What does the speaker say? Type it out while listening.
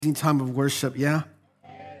Time of worship, yeah?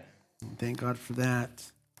 Thank God for that.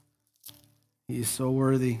 He is so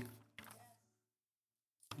worthy.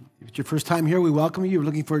 If it's your first time here, we welcome you. If you're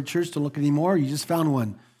looking for a church to look anymore, you just found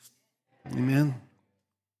one. Amen.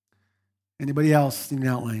 Anybody else need an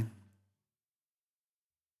outline?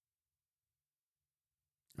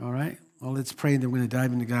 All right. Well, let's pray, and then we're going to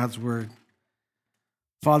dive into God's word.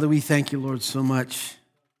 Father, we thank you, Lord, so much.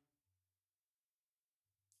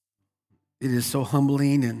 It is so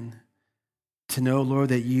humbling and to know, Lord,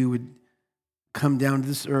 that you would come down to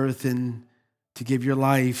this earth and to give your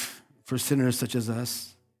life for sinners such as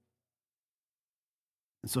us.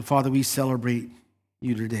 And so, Father, we celebrate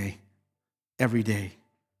you today, every day.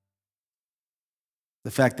 The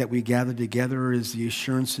fact that we gather together is the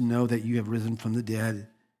assurance to know that you have risen from the dead.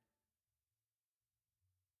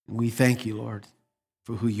 And we thank you, Lord,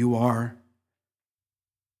 for who you are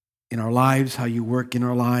in our lives, how you work in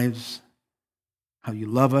our lives, how you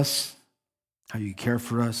love us, how you care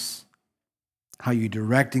for us, how you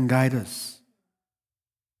direct and guide us.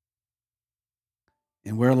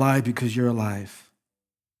 And we're alive because you're alive.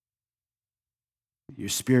 Your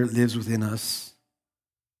spirit lives within us.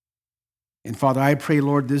 And Father, I pray,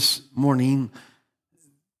 Lord, this morning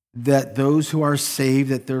that those who are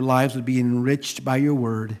saved, that their lives would be enriched by your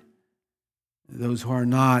word. Those who are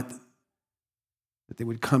not, that they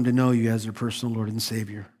would come to know you as their personal Lord and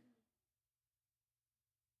Savior.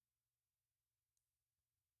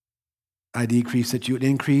 I decrease that you would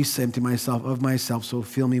increase, empty myself of myself, so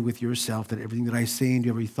fill me with yourself, that everything that I say and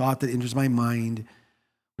every thought that enters my mind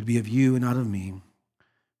would be of you and not of me.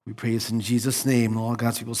 We pray this in Jesus' name. And all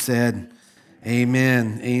God's people said,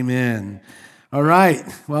 amen, amen. All right.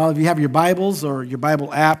 Well, if you have your Bibles or your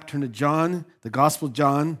Bible app, turn to John, the Gospel of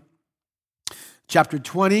John, chapter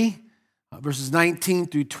 20, verses 19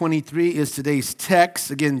 through 23 is today's text.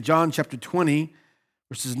 Again, John chapter 20,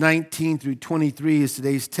 verses 19 through 23 is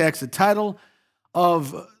today's text. The title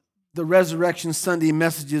of the Resurrection Sunday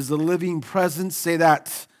message is The Living Presence. Say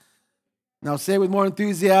that. Now say it with more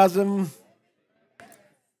enthusiasm.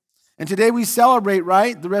 And today we celebrate,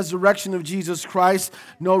 right, the resurrection of Jesus Christ.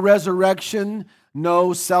 No resurrection,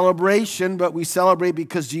 no celebration, but we celebrate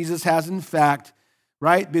because Jesus has, in fact,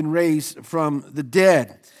 right, been raised from the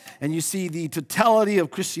dead. And you see, the totality of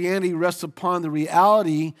Christianity rests upon the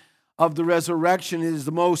reality of the resurrection. It is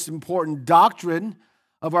the most important doctrine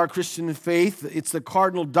of our Christian faith. It's the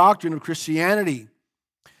cardinal doctrine of Christianity.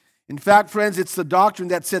 In fact, friends, it's the doctrine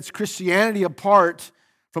that sets Christianity apart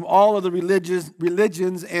from all of the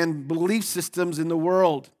religions and belief systems in the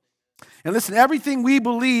world. And listen, everything we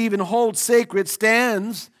believe and hold sacred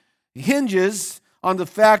hinges on the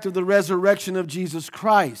fact of the resurrection of Jesus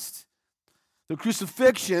Christ. The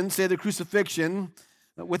crucifixion, say the crucifixion,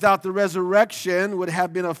 without the resurrection would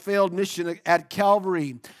have been a failed mission at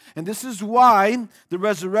Calvary. And this is why the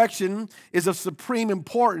resurrection is of supreme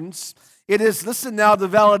importance. It is, listen now, the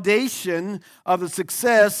validation of the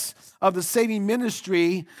success of the saving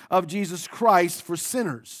ministry of Jesus Christ for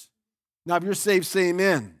sinners. Now, if you're saved, say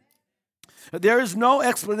amen. There is no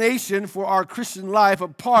explanation for our Christian life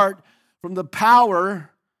apart from the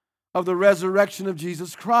power of the resurrection of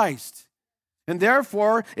Jesus Christ. And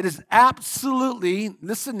therefore, it is absolutely,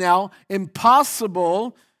 listen now,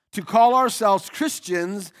 impossible to call ourselves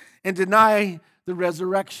Christians and deny the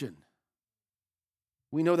resurrection.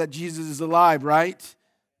 We know that Jesus is alive, right?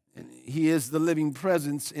 And he is the living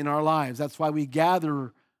presence in our lives. That's why we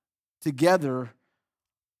gather together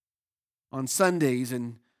on Sundays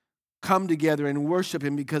and come together and worship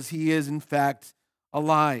him, because he is, in fact,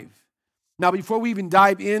 alive. Now, before we even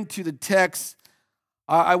dive into the text,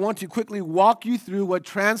 I want to quickly walk you through what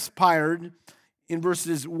transpired in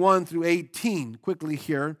verses 1 through 18, quickly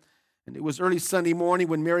here. And it was early Sunday morning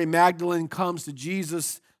when Mary Magdalene comes to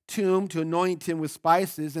Jesus' tomb to anoint him with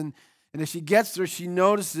spices. And as she gets there, she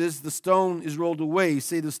notices the stone is rolled away.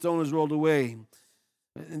 Say, the stone is rolled away.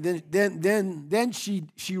 And then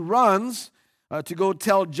she runs to go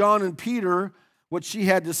tell John and Peter what she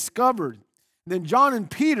had discovered. And then John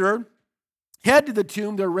and Peter head to the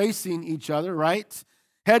tomb. They're racing each other, right?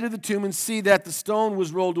 Head to the tomb and see that the stone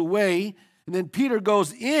was rolled away. And then Peter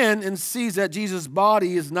goes in and sees that Jesus'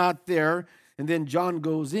 body is not there. And then John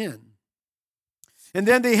goes in. And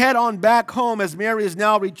then they head on back home as Mary is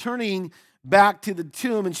now returning back to the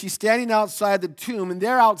tomb. And she's standing outside the tomb. And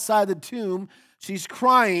there outside the tomb, she's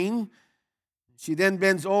crying. She then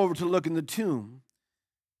bends over to look in the tomb.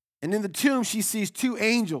 And in the tomb, she sees two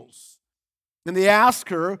angels. And they ask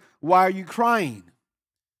her, "Why are you crying?"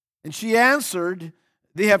 And she answered,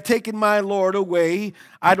 "They have taken my Lord away.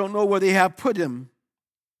 I don't know where they have put him."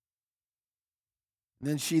 And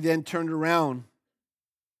then she turned around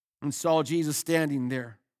and saw Jesus standing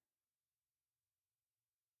there.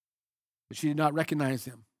 But she did not recognize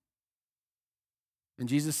him. And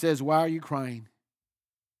Jesus says, "Why are you crying?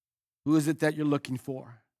 Who is it that you're looking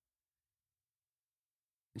for?"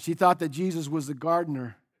 And she thought that Jesus was the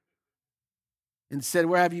gardener and said,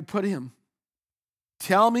 "Where have you put him?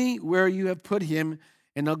 Tell me where you have put him,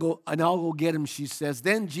 and I'll go get him," she says.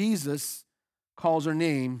 Then Jesus calls her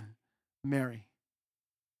name Mary.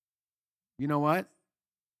 You know what?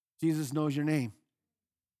 Jesus knows your name.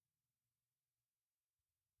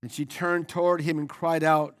 And she turned toward him and cried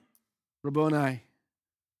out, "Rabboni."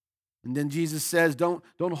 And then Jesus says, don't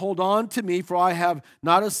hold on to me, for I have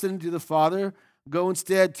not ascended to the Father. Go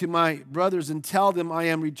instead to my brothers and tell them I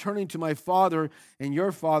am returning to my Father and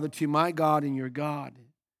your Father, to my God and your God.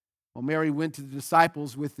 Well, Mary went to the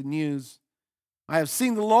disciples with the news, "I have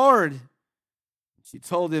seen the Lord." She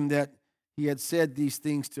told them that he had said these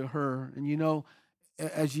things to her. And you know,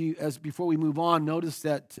 as before we move on, notice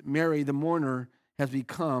that Mary, the mourner, has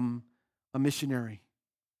become a missionary.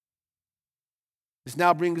 This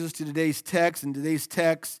now brings us to today's text. In today's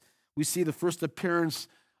text, we see the first appearance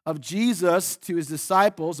of Jesus to his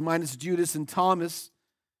disciples, minus Judas and Thomas.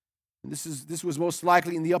 And this was most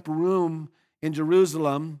likely in the upper room in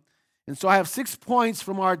Jerusalem. And so I have 6 points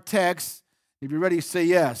from our text. If you're ready, say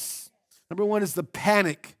yes. Number 1 is the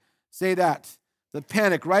panic. Say that. The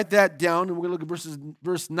panic. Write that down. And we're going to look at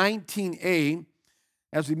verse 19a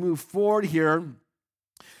as we move forward here.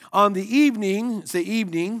 On the evening, say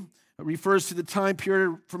evening, it refers to the time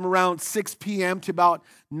period from around 6 p.m. to about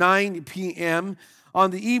 9 p.m. On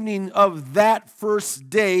the evening of that first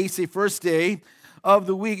day, say first day of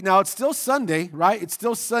the week. Now, it's still Sunday, right? It's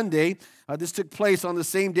still Sunday. This took place on the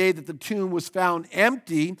same day that the tomb was found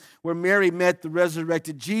empty, where Mary met the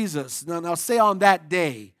resurrected Jesus. Now say on that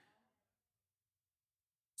day.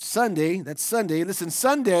 Sunday, that's Sunday. Listen,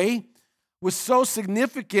 Sunday was so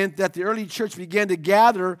significant that the early church began to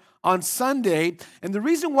gather on Sunday. And the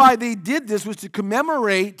reason why they did this was to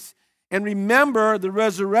commemorate and remember the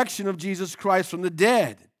resurrection of Jesus Christ from the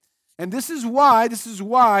dead. And this is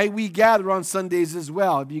why we gather on Sundays as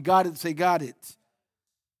well. If you got it, say got it.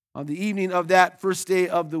 On the evening of that first day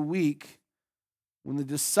of the week, when the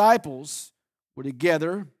disciples were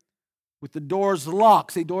together with the doors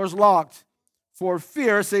locked, say doors locked, for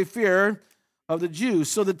fear, say fear, of the Jews.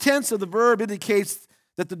 So the tense of the verb indicates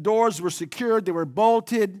that the doors were secured, they were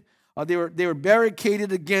bolted, they were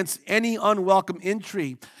barricaded against any unwelcome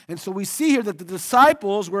entry. And so we see here that the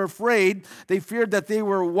disciples were afraid. They feared that they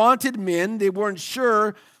were wanted men. They weren't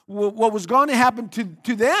sure what was going to happen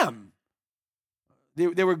to them.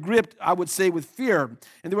 They were gripped, I would say, with fear.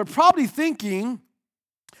 And they were probably thinking,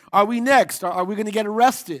 are we next? Are we going to get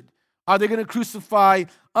arrested? Are they going to crucify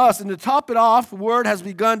us? And to top it off, word has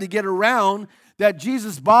begun to get around that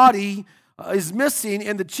Jesus' body is missing,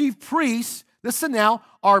 and the chief priests, listen now,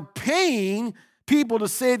 are paying people to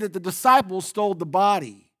say that the disciples stole the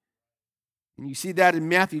body. And you see that in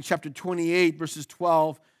Matthew chapter 28, verses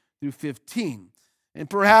 12 through 15. And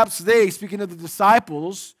perhaps they, speaking of the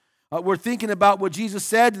disciples, were thinking about what Jesus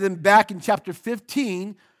said to them back in chapter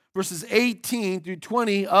 15, verses 18 through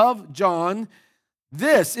 20 of John.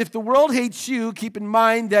 This, if the world hates you, keep in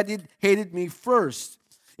mind that it hated me first.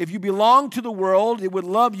 If you belong to the world, it would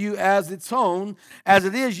love you as its own. As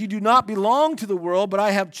it is, you do not belong to the world, but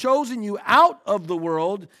I have chosen you out of the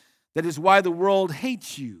world. That is why the world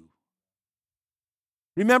hates you.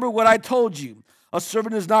 Remember what I told you. A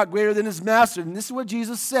servant is not greater than his master. And this is what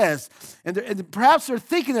Jesus says. And perhaps they're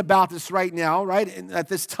thinking about this right now, right? And at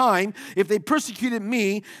this time, if they persecuted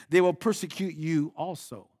me, they will persecute you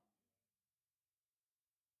also.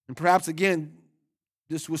 And perhaps, again,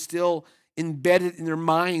 this was still embedded in their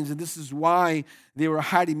minds, and this is why they were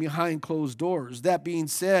hiding behind closed doors. That being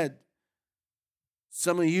said,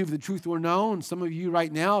 some of you, if the truth were known, some of you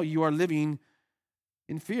right now, you are living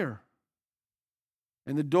in fear.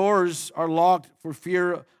 And the doors are locked for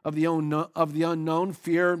fear of the unknown,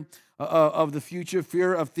 fear of the future,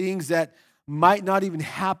 fear of things that might not even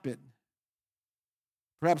happen.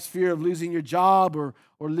 Perhaps fear of losing your job or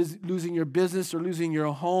losing your business or losing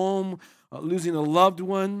your home, losing a loved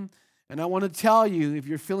one. And I want to tell you, if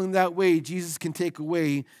you're feeling that way, Jesus can take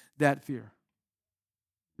away that fear.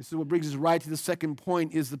 This is what brings us right to the second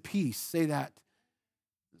point, is the peace. Say that.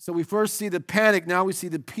 So we first see the panic, now we see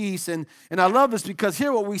the peace. And I love this because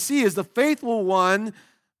here what we see is the faithful one,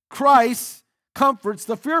 Christ, comforts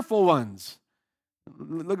the fearful ones.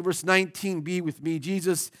 Look at verse 19, be with me.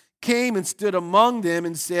 Jesus came and stood among them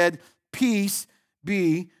and said, peace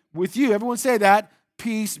be with you. Everyone say that.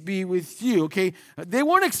 Peace be with you, okay? They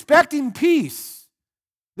weren't expecting peace.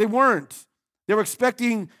 They weren't. They were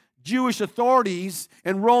expecting Jewish authorities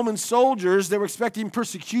and Roman soldiers, they were expecting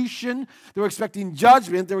persecution, they were expecting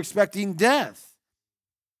judgment, they were expecting death.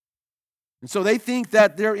 And so they think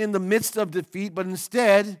that they're in the midst of defeat, but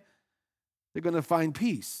instead, they're going to find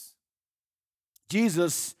peace.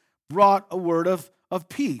 Jesus brought a word of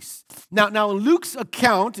peace. Now in Luke's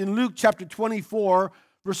account, in Luke chapter 24,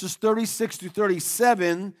 verses 36 to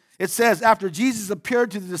 37, it says, after Jesus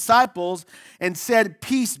appeared to the disciples and said,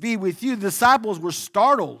 "Peace be with you," the disciples were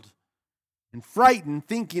startled and frightened,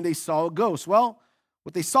 thinking they saw a ghost. Well,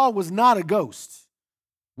 what they saw was not a ghost.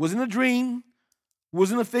 It wasn't a dream. It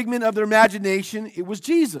wasn't a figment of their imagination. It was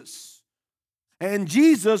Jesus. And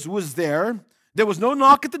Jesus was there. There was no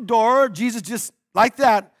knock at the door. Jesus just, like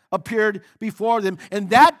that, appeared before them.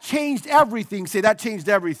 And that changed everything. Say, that changed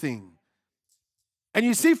everything. And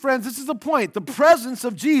you see, friends, this is the point. The presence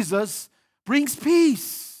of Jesus brings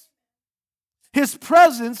peace. His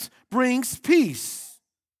presence brings peace.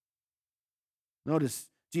 Notice,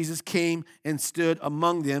 Jesus came and stood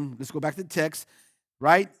among them. Let's go back to the text,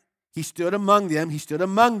 right? He stood among them. He stood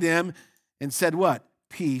among them and said what?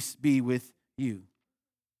 Peace be with you.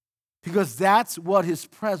 Because that's what his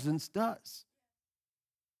presence does.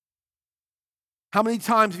 How many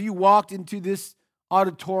times have you walked into this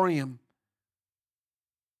auditorium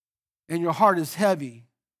and your heart is heavy?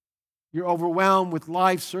 You're overwhelmed with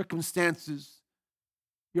life circumstances.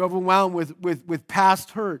 You're overwhelmed with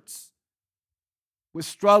past hurts, with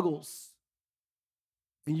struggles.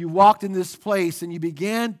 And you walked in this place and you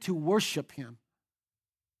began to worship him.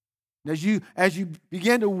 And as you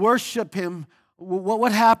begin to worship him,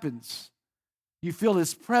 what happens? You feel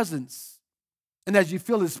his presence. And as you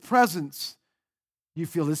feel his presence, you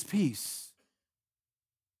feel his peace.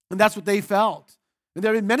 And that's what they felt. And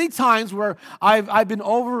there have been many times where I've been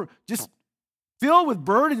just filled with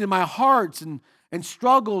burden in my heart and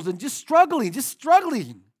struggles and just struggling.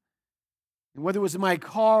 And whether it was in my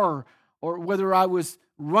car or whether I was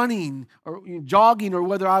running or jogging or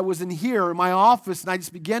whether I was in here in my office and I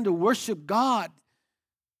just began to worship God,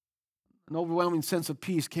 an overwhelming sense of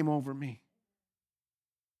peace came over me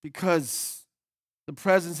because the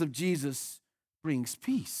presence of Jesus brings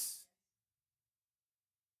peace.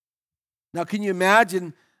 Now, can you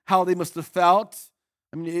imagine how they must have felt?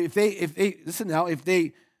 I mean, if they listen now, if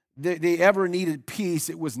they ever needed peace,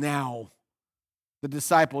 it was now. The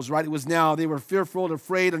disciples, right? It was now. They were fearful and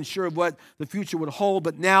afraid, unsure of what the future would hold.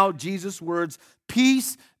 But now, Jesus' words,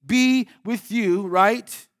 "Peace be with you,"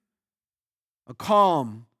 right? A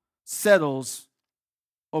calm settles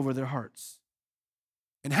over their hearts.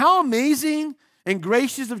 And how amazing and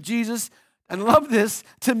gracious of Jesus, and I love this,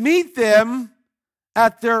 to meet them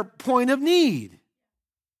at their point of need.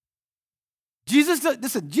 Jesus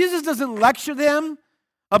doesn't lecture them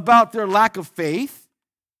about their lack of faith.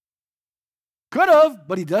 Could have,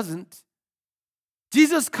 but he doesn't.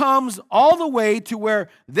 Jesus comes all the way to where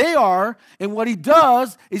they are, and what he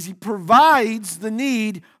does is he provides the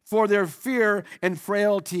need for their fear and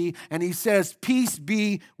frailty, and he says, "Peace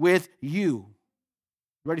be with you."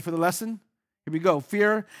 Ready for the lesson? Here we go.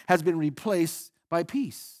 Fear has been replaced by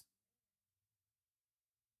peace.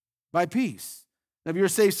 By peace. Now, if you're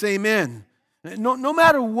saved, say amen. No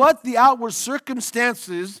matter what the outward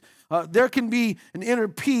circumstances, there can be an inner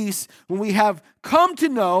peace when we have come to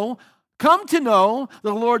know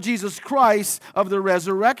the Lord Jesus Christ of the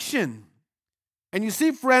resurrection. And you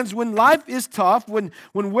see, friends, when life is tough, when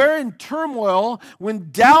we're in turmoil,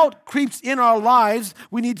 when doubt creeps in our lives,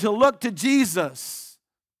 we need to look to Jesus.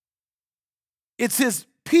 It's his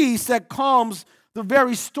peace that calms the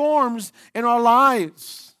very storms in our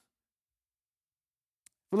lives.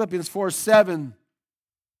 Philippians 4:7.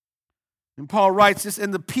 And Paul writes this,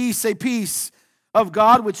 "And the peace of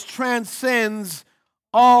God, which transcends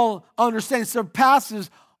all understanding," surpasses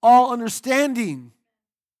all understanding,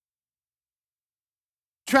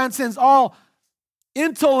 transcends all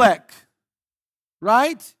intellect,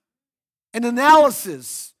 right? And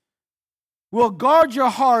analysis, will guard your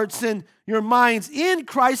hearts and your minds in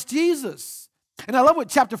Christ Jesus. And I love what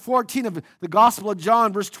chapter 14 of the Gospel of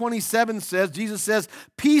John, verse 27 says. Jesus says,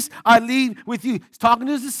 "Peace I leave with you." He's talking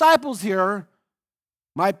to his disciples here.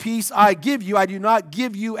 "My peace I give you. I do not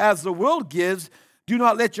give you as the world gives. Do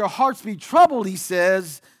not let your hearts be troubled," he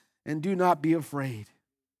says, "and do not be afraid."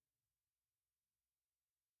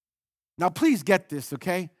 Now, please get this,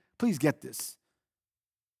 okay? Please get this.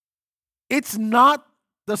 It's not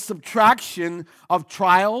the subtraction of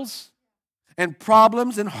trials and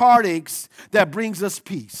problems and heartaches that brings us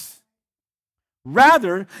peace.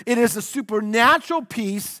 Rather, it is a supernatural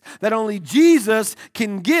peace that only Jesus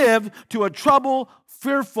can give to a troubled,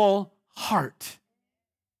 fearful heart.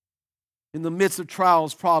 in the midst of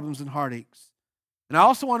trials, problems, and heartaches. And I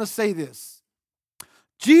also want to say this.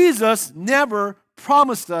 Jesus never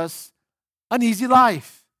promised us an easy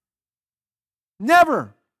life.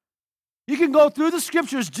 Never. You can go through the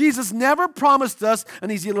scriptures. Jesus never promised us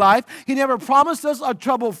an easy life. He never promised us a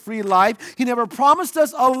trouble-free life. He never promised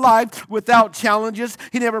us a life without challenges.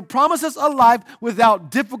 He never promised us a life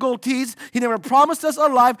without difficulties. He never promised us a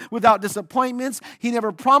life without disappointments. He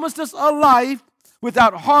never promised us a life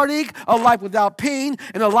without heartache, a life without pain,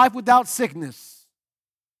 and a life without sickness.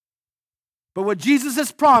 But what Jesus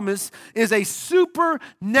has promised is a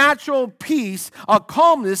supernatural peace, a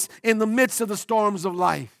calmness in the midst of the storms of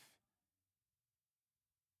life.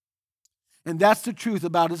 And that's the truth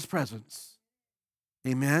about his presence.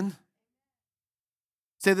 Amen.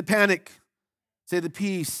 Say the panic. Say the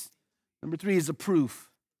peace. Number 3 is the proof.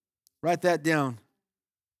 Write that down.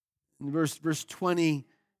 In verse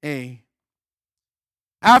 20a.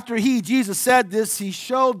 After Jesus said this, he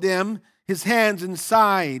showed them his hands and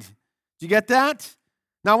side. Did you get that?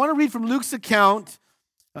 Now I want to read from Luke's account.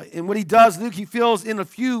 And what he does, Luke, he fills in a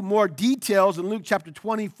few more details in Luke chapter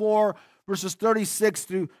 24, verses 36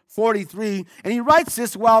 through 43. And he writes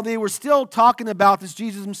this while they were still talking about this.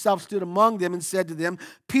 Jesus himself stood among them and said to them,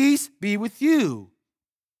 "Peace be with you."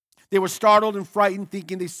 They were startled and frightened,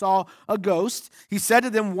 thinking they saw a ghost. He said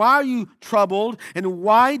to them, "Why are you troubled, and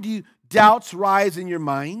why do doubts rise in your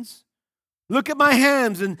minds? Look at my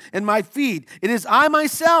hands and my feet. It is I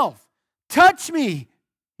myself. Touch me,"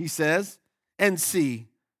 he says, "and see.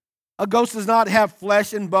 A ghost does not have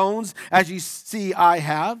flesh and bones, as you see I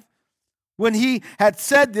have." When he had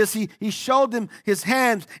said this, he showed them his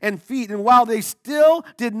hands and feet. And while they still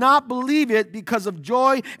did not believe it because of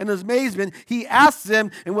joy and amazement, he asked them,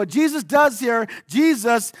 and what Jesus does here,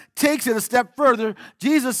 Jesus takes it a step further.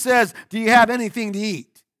 Jesus says, "Do you have anything to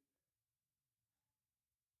eat?"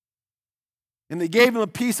 And they gave him a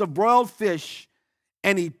piece of broiled fish,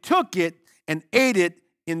 and he took it and ate it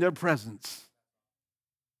in their presence.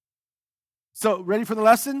 So, ready for the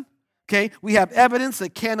lesson? Okay, we have evidence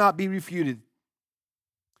that cannot be refuted.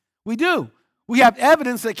 We do. We have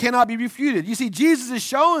evidence that cannot be refuted. You see, Jesus is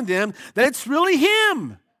showing them that it's really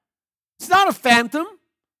him. It's not a phantom,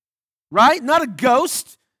 right? Not a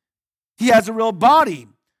ghost. He has a real body.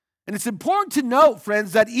 And it's important to note,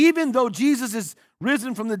 friends, that even though Jesus is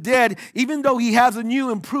risen from the dead, even though he has a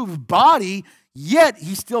new improved body, yet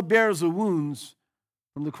he still bears the wounds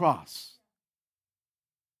from the cross.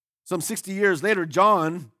 Some 60 years later,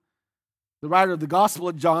 John, the writer of the Gospel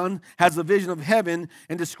of John, has a vision of heaven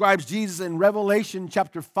and describes Jesus in Revelation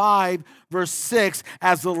chapter 5, verse 6,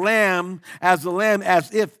 as the lamb, as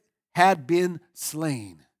if had been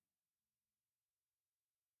slain.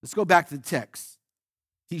 Let's go back to the text.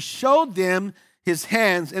 He showed them his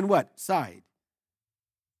hands and what? Side.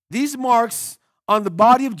 These marks on the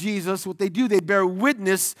body of Jesus, what they do, they bear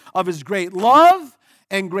witness of his great love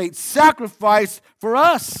and great sacrifice for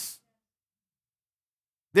us.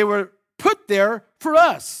 They were put there for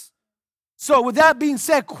us. So with that being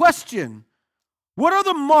said, question, what are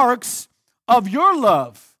the marks of your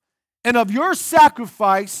love and of your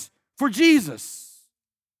sacrifice for Jesus?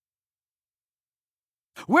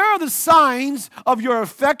 Where are the signs of your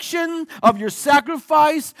affection, of your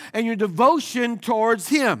sacrifice, and your devotion towards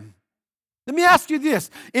him? Let me ask you this.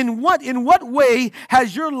 In what way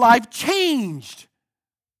has your life changed?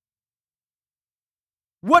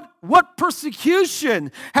 What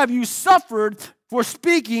persecution have you suffered for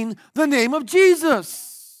speaking the name of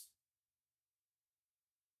Jesus?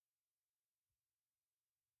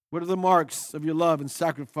 What are the marks of your love and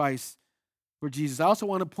sacrifice for Jesus? I also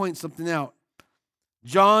want to point something out.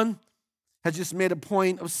 John has just made a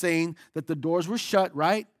point of saying that the doors were shut,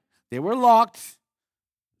 right? They were locked.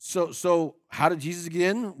 So how did Jesus get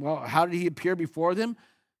in? Well, how did he appear before them?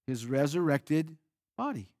 His resurrected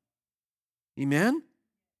body. Amen?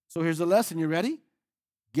 So here's the lesson. You ready?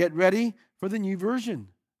 Get ready for the new version.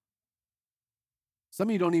 Some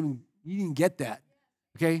of you didn't get that.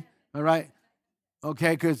 Okay? All right?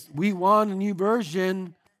 Okay, because we want a new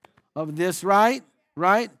version of this, right?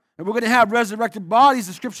 Right? And we're going to have resurrected bodies,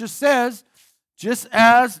 the scripture says, just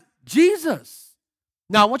as Jesus.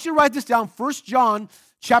 Now, I want you to write this down. 1 John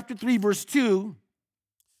chapter 3, verse 2,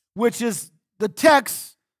 which is the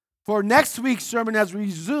text for next week's sermon as we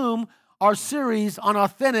resume our series on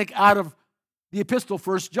authentic out of the epistle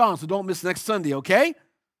 1 John. So don't miss next Sunday, okay?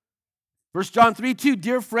 1 John 3:2,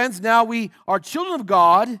 dear friends, now we are children of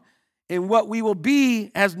God, and what we will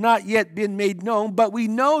be has not yet been made known, but we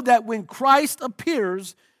know that when Christ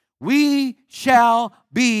appears, we shall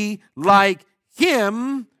be like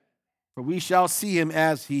him, for we shall see him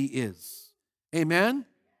as he is. Amen?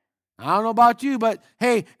 I don't know about you, but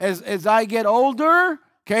hey, as I get older,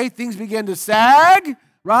 okay, things begin to sag,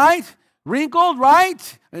 right? Wrinkled,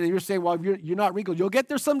 right? And you're saying, well, you're not wrinkled. You'll get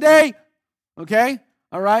there someday, okay?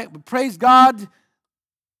 All right, but praise God. It's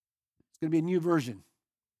going to be a new version.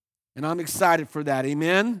 And I'm excited for that,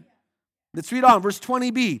 amen? Let's read on, verse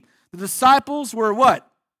 20b. The disciples were what?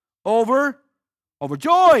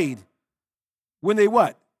 Overjoyed. When they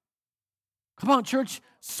what? Come on, church,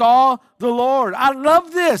 saw the Lord. I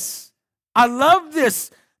love this. I love this.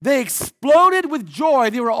 They exploded with joy.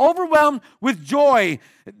 They were overwhelmed with joy.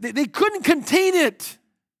 They couldn't contain it.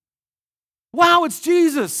 Wow, it's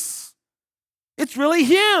Jesus. It's really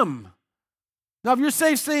Him. Now, if you're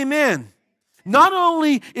saved, say amen. Not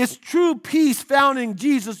only is true peace found in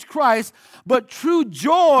Jesus Christ, but true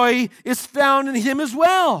joy is found in Him as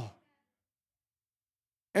well.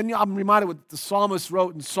 And I'm reminded what the psalmist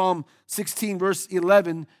wrote in Psalm 16, verse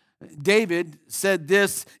 11. David said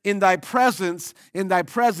this, in thy presence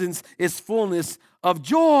is fullness of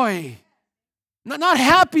joy. Not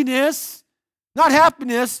happiness,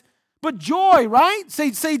 but joy, right?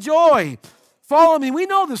 Say joy. Follow me. We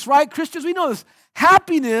know this, right? Christians, we know this.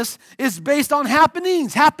 Happiness is based on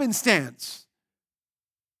happenings, happenstance,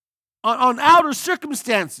 on outer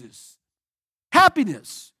circumstances.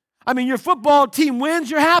 Happiness. I mean, your football team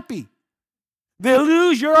wins, you're happy. They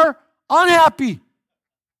lose, you're unhappy.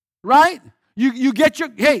 Right? You get your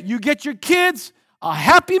kids a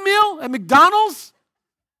Happy Meal at McDonald's,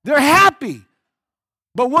 they're happy.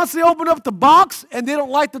 But once they open up the box and they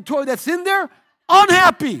don't like the toy that's in there,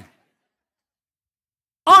 unhappy.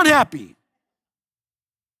 Unhappy.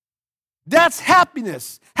 That's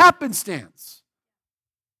happiness, happenstance.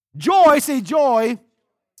 Joy, say joy,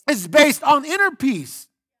 is based on inner peace.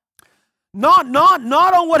 Not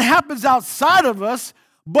on what happens outside of us,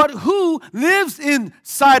 but who lives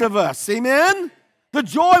inside of us. Amen? The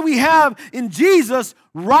joy we have in Jesus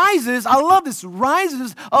rises, I love this,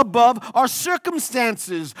 rises above our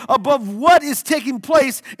circumstances, above what is taking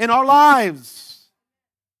place in our lives.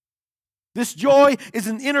 This joy is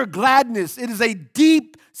an inner gladness. It is a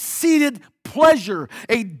deep-seated pleasure,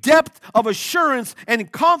 a depth of assurance and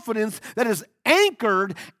confidence that is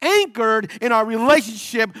anchored in our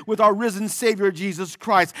relationship with our risen Savior, Jesus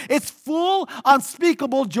Christ. It's full,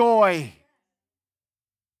 unspeakable joy.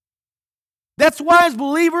 That's why as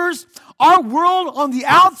believers, our world on the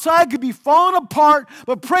outside could be falling apart,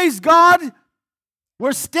 but praise God,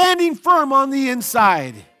 we're standing firm on the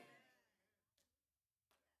inside.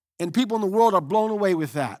 And people in the world are blown away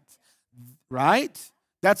with that, right?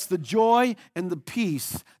 That's the joy and the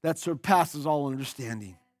peace that surpasses all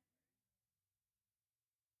understanding.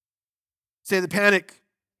 Say the panic.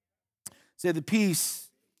 Say the peace.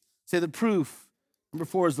 Say the proof. Number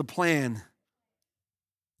 4 is the plan.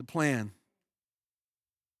 The plan.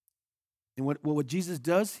 And what Jesus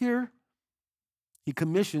does here, He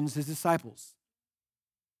commissions His disciples.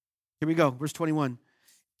 Here we go, verse 21.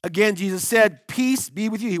 Again, Jesus said, peace be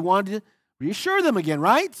with you. He wanted to reassure them again,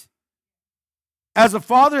 right? As the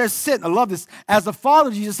Father has sent, I love this, as the Father,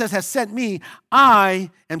 Jesus says, has sent me, I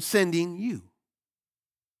am sending you.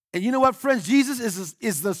 And you know what, friends? Jesus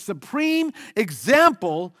is the supreme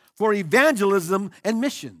example for evangelism and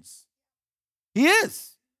missions. He is.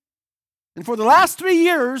 And for the last 3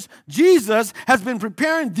 years, Jesus has been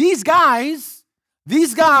preparing these guys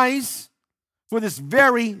for this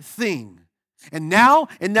very thing. And now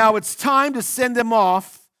it's time to send them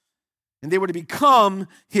off, and they were to become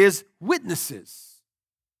His witnesses.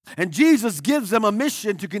 And Jesus gives them a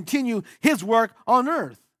mission to continue His work on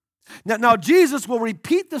earth. Now Jesus will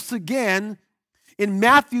repeat this again in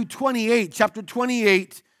Matthew 28, chapter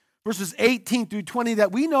 28, verses 18 through 20,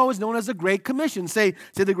 that we know is known as the Great Commission. Say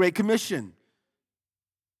the Great Commission.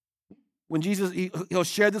 When Jesus, He'll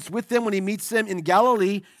share this with them when He meets them in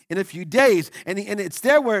Galilee in a few days. And it's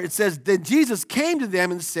there where it says, then Jesus came to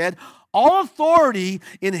them and said, all authority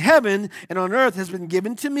in heaven and on earth has been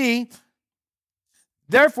given to me.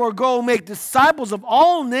 Therefore, go make disciples of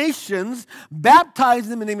all nations, baptize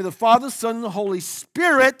them in the name of the Father, Son, and the Holy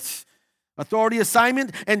Spirit, authority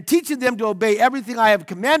assignment, and teaching them to obey everything I have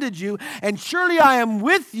commanded you. And surely I am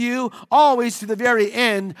with you always to the very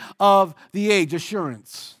end of the age.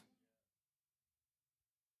 Assurance.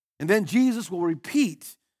 And then Jesus will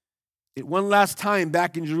repeat it one last time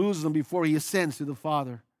back in Jerusalem before He ascends to the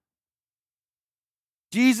Father.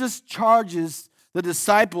 Jesus charges the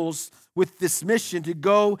disciples with this mission to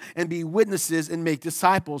go and be witnesses and make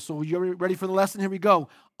disciples. So you're ready for the lesson? Here we go.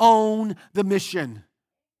 Own the mission.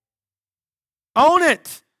 Own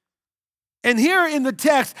it. And here in the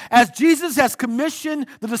text, as Jesus has commissioned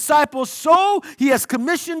the disciples, so He has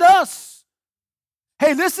commissioned us.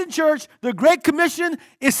 Hey, listen, church, the Great Commission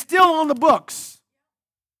is still on the books.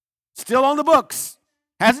 Still on the books.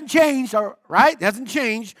 Hasn't changed, all right? Hasn't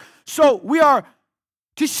changed. So we are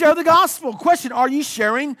to share the gospel. Question, are you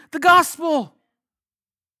sharing the gospel?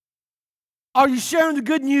 Are you sharing the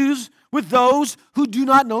good news with those who do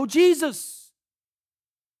not know Jesus?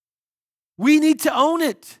 We need to own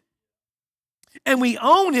it. And we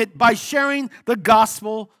own it by sharing the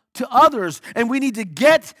gospel to others. And we need to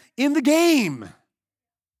get in the game.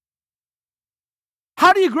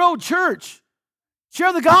 How do you grow a church?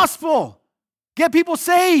 Share the gospel. Get people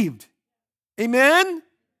saved. Amen?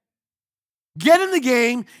 Get in the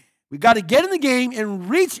game. We got to get in the game and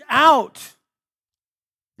reach out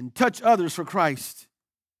and touch others for Christ.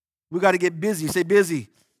 We got to get busy. Say busy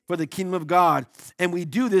for the kingdom of God. And we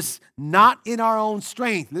do this not in our own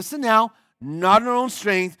strength. Listen now. Not in our own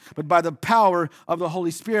strength, but by the power of the Holy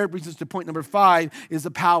Spirit. Brings us to point number 5, is the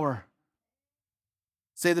power.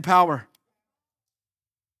 Say the power.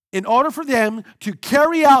 In order for them to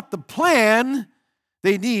carry out the plan,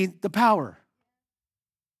 they need the power.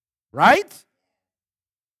 Right?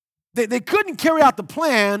 They couldn't carry out the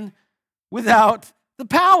plan without the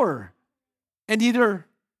power. And neither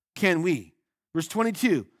can we. Verse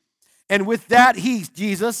 22. And with that, he,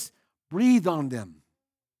 Jesus, breathed on them.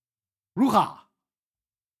 Ruha.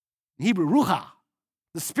 In Hebrew, Ruha.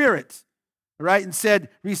 The Spirit. Right? And said,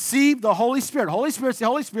 receive the Holy Spirit. Holy Spirit, say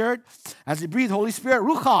Holy Spirit. As he breathed, Holy Spirit,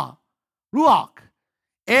 Ruha. Ruach.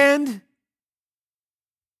 And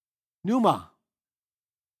Pneuma.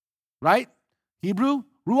 Right? Hebrew,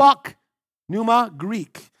 Ruach. Pneuma,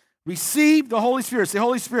 Greek. Receive the Holy Spirit. Say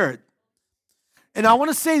Holy Spirit. And I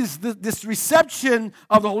want to say this reception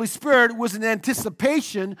of the Holy Spirit was in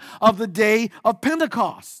anticipation of the day of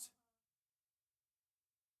Pentecost.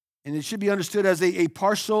 And it should be understood as a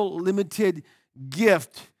partial, limited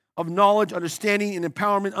gift of knowledge, understanding, and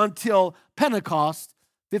empowerment until Pentecost,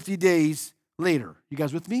 50 days later. You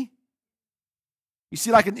guys with me? You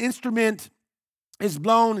see, like an instrument is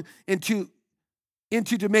blown into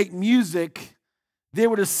to make music, they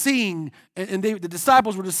were to sing, and the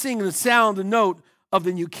disciples were to sing the sound, the note of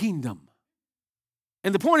the new kingdom.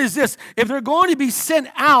 And the point is this, if they're going to be sent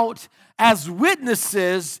out as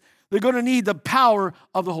witnesses, they're going to need the power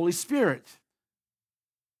of the Holy Spirit.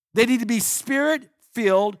 They need to be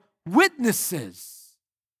Spirit-filled witnesses.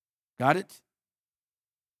 Got it?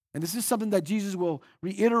 And this is something that Jesus will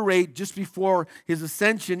reiterate just before his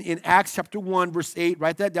ascension in Acts chapter 1, verse 8.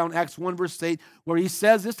 Write that down, Acts 1, verse 8, where he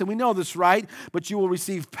says this, and we know this, right? But you will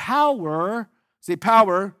receive power, say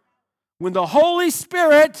power, when the Holy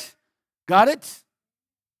Spirit, got it?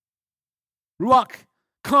 Ruach,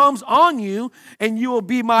 comes on you, and you will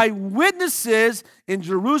be my witnesses in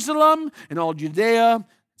Jerusalem and all Judea,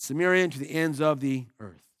 Samaria, and to the ends of the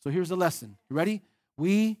earth. So here's the lesson. You ready?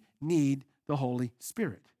 We need the Holy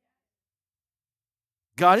Spirit.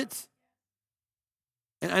 Got it?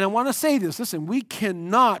 And I want to say this. Listen, we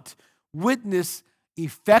cannot witness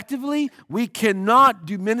effectively. We cannot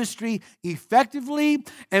do ministry effectively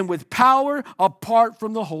and with power apart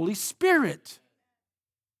from the Holy Spirit.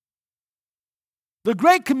 The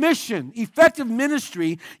Great Commission, effective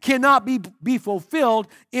ministry, cannot be fulfilled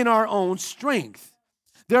in our own strength.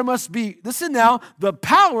 There must be, listen now, the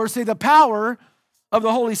power, say the power of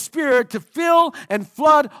the Holy Spirit to fill and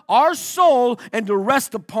flood our soul and to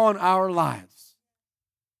rest upon our lives.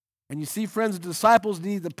 And you see, friends, the disciples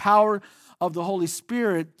need the power of the Holy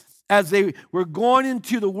Spirit as they were going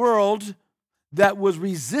into the world that was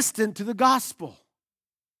resistant to the gospel.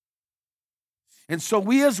 And so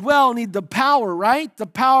we as well need the power, right? The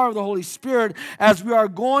power of the Holy Spirit as we are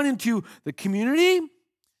going into the community,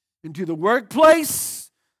 into the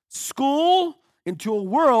workplace, school, into a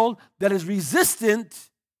world that is resistant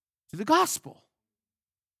to the gospel.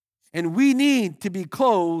 And we need to be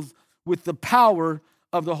clothed with the power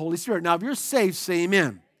of the Holy Spirit. Now, if you're saved, say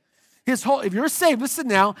amen. If you're saved, listen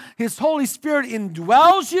now, his Holy Spirit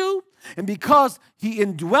indwells you, and because he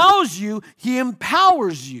indwells you, he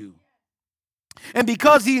empowers you. And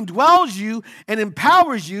because he indwells you and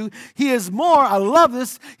empowers you, he is more, I love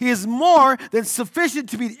this, he is more than sufficient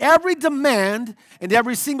to meet every demand and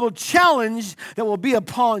every single challenge that will be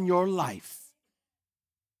upon your life.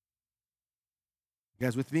 You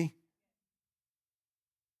guys with me?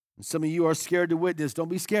 And some of you are scared to witness. Don't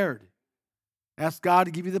be scared. Ask God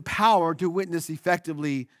to give you the power to witness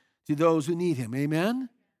effectively to those who need him. Amen?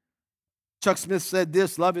 Chuck Smith said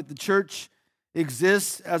this, love it, the church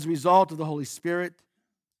exists as a result of the Holy Spirit.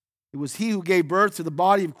 It was he who gave birth to the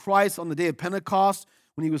body of Christ on the day of Pentecost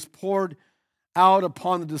when he was poured out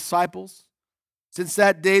upon the disciples. Since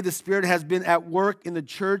that day, the Spirit has been at work in the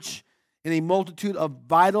church in a multitude of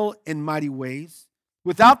vital and mighty ways.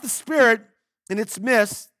 Without the Spirit in its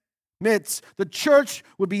midst, the church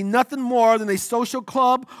would be nothing more than a social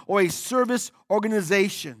club or a service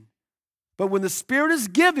organization. But when the Spirit is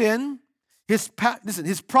given his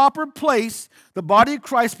proper place, the body of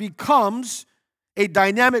Christ becomes a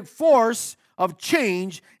dynamic force of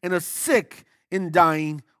change in a sick and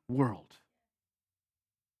dying world.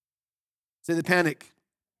 See the panic,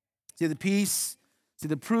 see the peace, see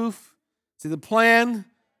the proof, see the plan,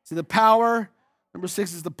 see the power. Number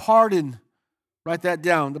 6 is the pardon. Write that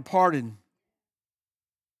down, the pardon.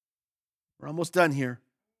 We're almost done here.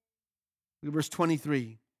 Look at verse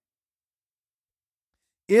 23.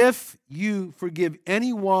 If you forgive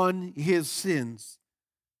anyone his sins,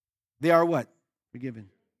 they are what? Forgiven.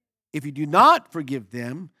 If you do not forgive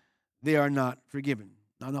them, they are not forgiven.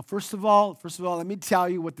 Now, first of all, let me tell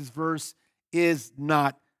you what this verse is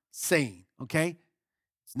not saying, okay?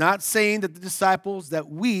 It's not saying that the disciples, that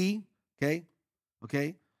we, okay,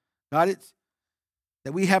 got it?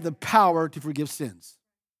 That we have the power to forgive sins.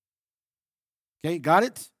 Okay, got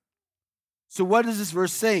it? So what is this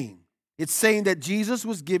verse saying? It's saying that Jesus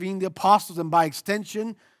was giving the apostles, and by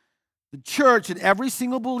extension, the church and every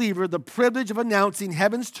single believer, the privilege of announcing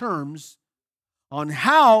heaven's terms on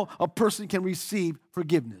how a person can receive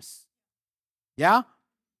forgiveness. Yeah?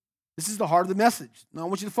 This is the heart of the message. Now I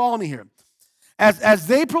want you to follow me here. As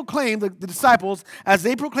they proclaimed, the disciples, as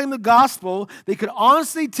they proclaimed the gospel, they could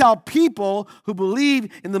honestly tell people who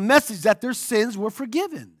believe in the message that their sins were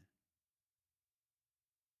forgiven.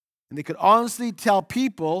 And they could honestly tell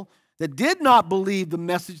people that did not believe the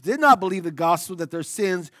message, did not believe the gospel, that their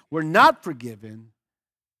sins were not forgiven,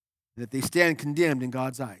 that they stand condemned in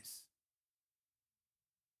God's eyes.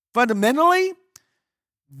 Fundamentally,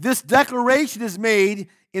 this declaration is made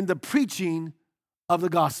in the preaching of the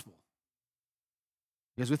gospel.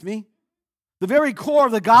 You guys with me? The very core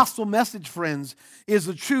of the gospel message, friends, is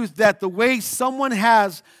the truth that the way someone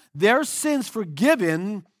has their sins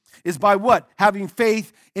forgiven is by what? Having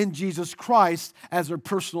faith in Jesus Christ as their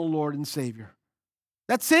personal Lord and Savior.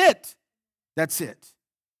 That's it. That's it.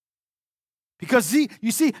 Because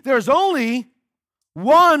you see, there's only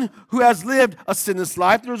one who has lived a sinless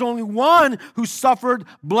life. There's only one who suffered,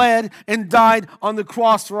 bled, and died on the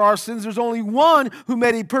cross for our sins. There's only one who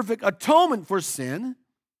made a perfect atonement for sin.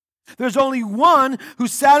 There's only one who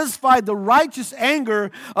satisfied the righteous anger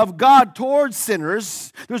of God towards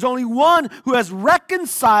sinners. There's only one who has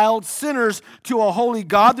reconciled sinners to a holy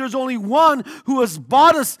God. There's only one who has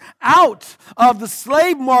bought us out of the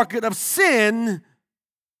slave market of sin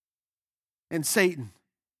and Satan.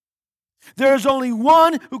 There's only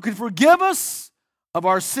one who can forgive us of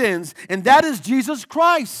our sins, and that is Jesus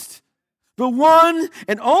Christ. The one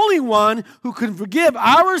and only one who can forgive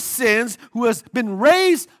our sins, who has been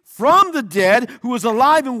raised from the dead, who is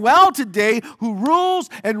alive and well today, who rules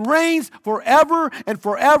and reigns forever and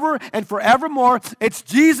forever and forevermore. It's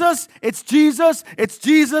Jesus, it's Jesus, it's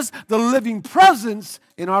Jesus, the living presence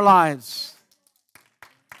in our lives.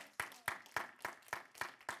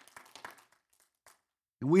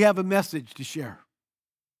 And we have a message to share.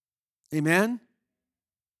 Amen?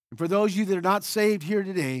 And for those of you that are not saved here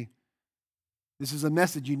today, this is a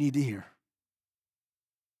message you need to hear.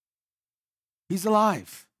 He's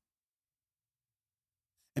alive.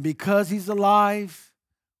 And because He's alive,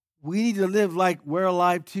 we need to live like we're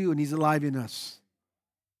alive too, and He's alive in us.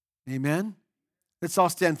 Amen? Let's all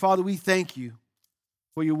stand. Father, we thank You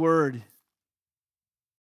for Your word.